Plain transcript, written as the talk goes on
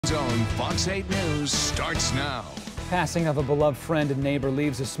Zone Fox 8 News starts now. Passing of a beloved friend and neighbor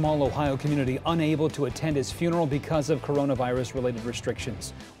leaves a small Ohio community unable to attend his funeral because of coronavirus-related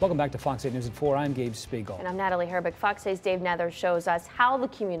restrictions. Welcome back to Fox 8 News at 4. I'm Gabe Spiegel. And I'm Natalie Herbeck. Fox 8's Dave Nether shows us how the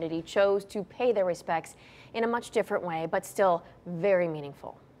community chose to pay their respects in a much different way, but still very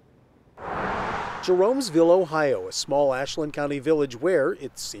meaningful. Jeromesville, Ohio, a small Ashland County village where,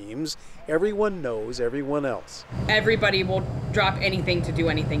 it seems, everyone knows everyone else. Everybody will drop anything to do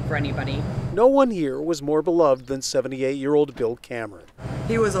anything for anybody. No one here was more beloved than 78-year-old Bill Cameron.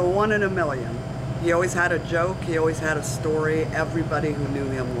 He was a one in a million. He always had a joke, he always had a story. Everybody who knew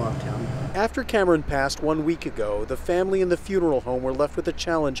him loved him. After Cameron passed 1 week ago, the family and the funeral home were left with the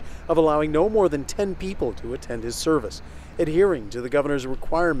challenge of allowing no more than 10 people to attend his service, adhering to the governor's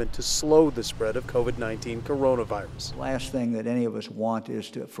requirement to slow the spread of COVID-19 coronavirus. Last thing that any of us want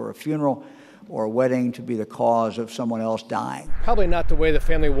is for a funeral or a wedding to be the cause of someone else dying. Probably not the way the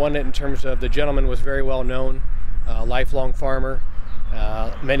family wanted it, in terms of the gentleman was very well known, a lifelong farmer.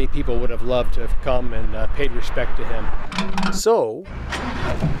 Many people would have loved to have come and paid respect to him. So,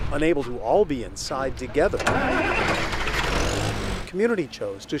 unable to all be inside together, the community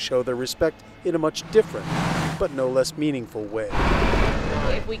chose to show their respect in a much different, but no less meaningful way.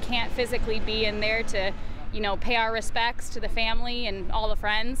 If we can't physically be in there to, pay our respects to the family and all the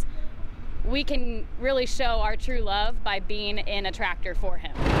friends, we can really show our true love by being in a tractor for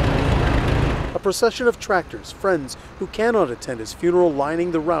him. A procession of tractors, friends who cannot attend his funeral,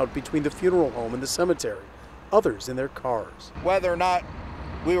 lining the route between the funeral home and the cemetery, others in their cars. Whether or not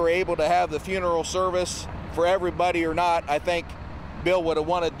we were able to have the funeral service for everybody or not, I think Bill would have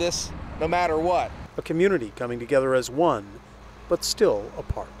wanted this no matter what. A community coming together as one, but still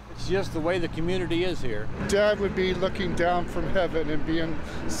apart. It's just the way the community is here. Dad would be looking down from heaven and being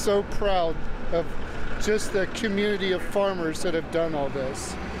so proud of just the community of farmers that have done all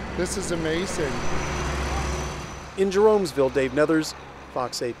this. This is amazing. In Jeromesville, Dave Nethers,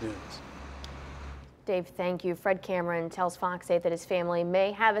 Fox 8 News. Dave, thank you. Fred Cameron tells Fox 8 that his family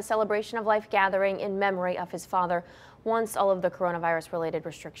may have a celebration of life gathering in memory of his father once all of the coronavirus-related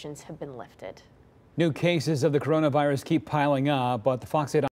restrictions have been lifted. New cases of the coronavirus keep piling up, but the Fox 8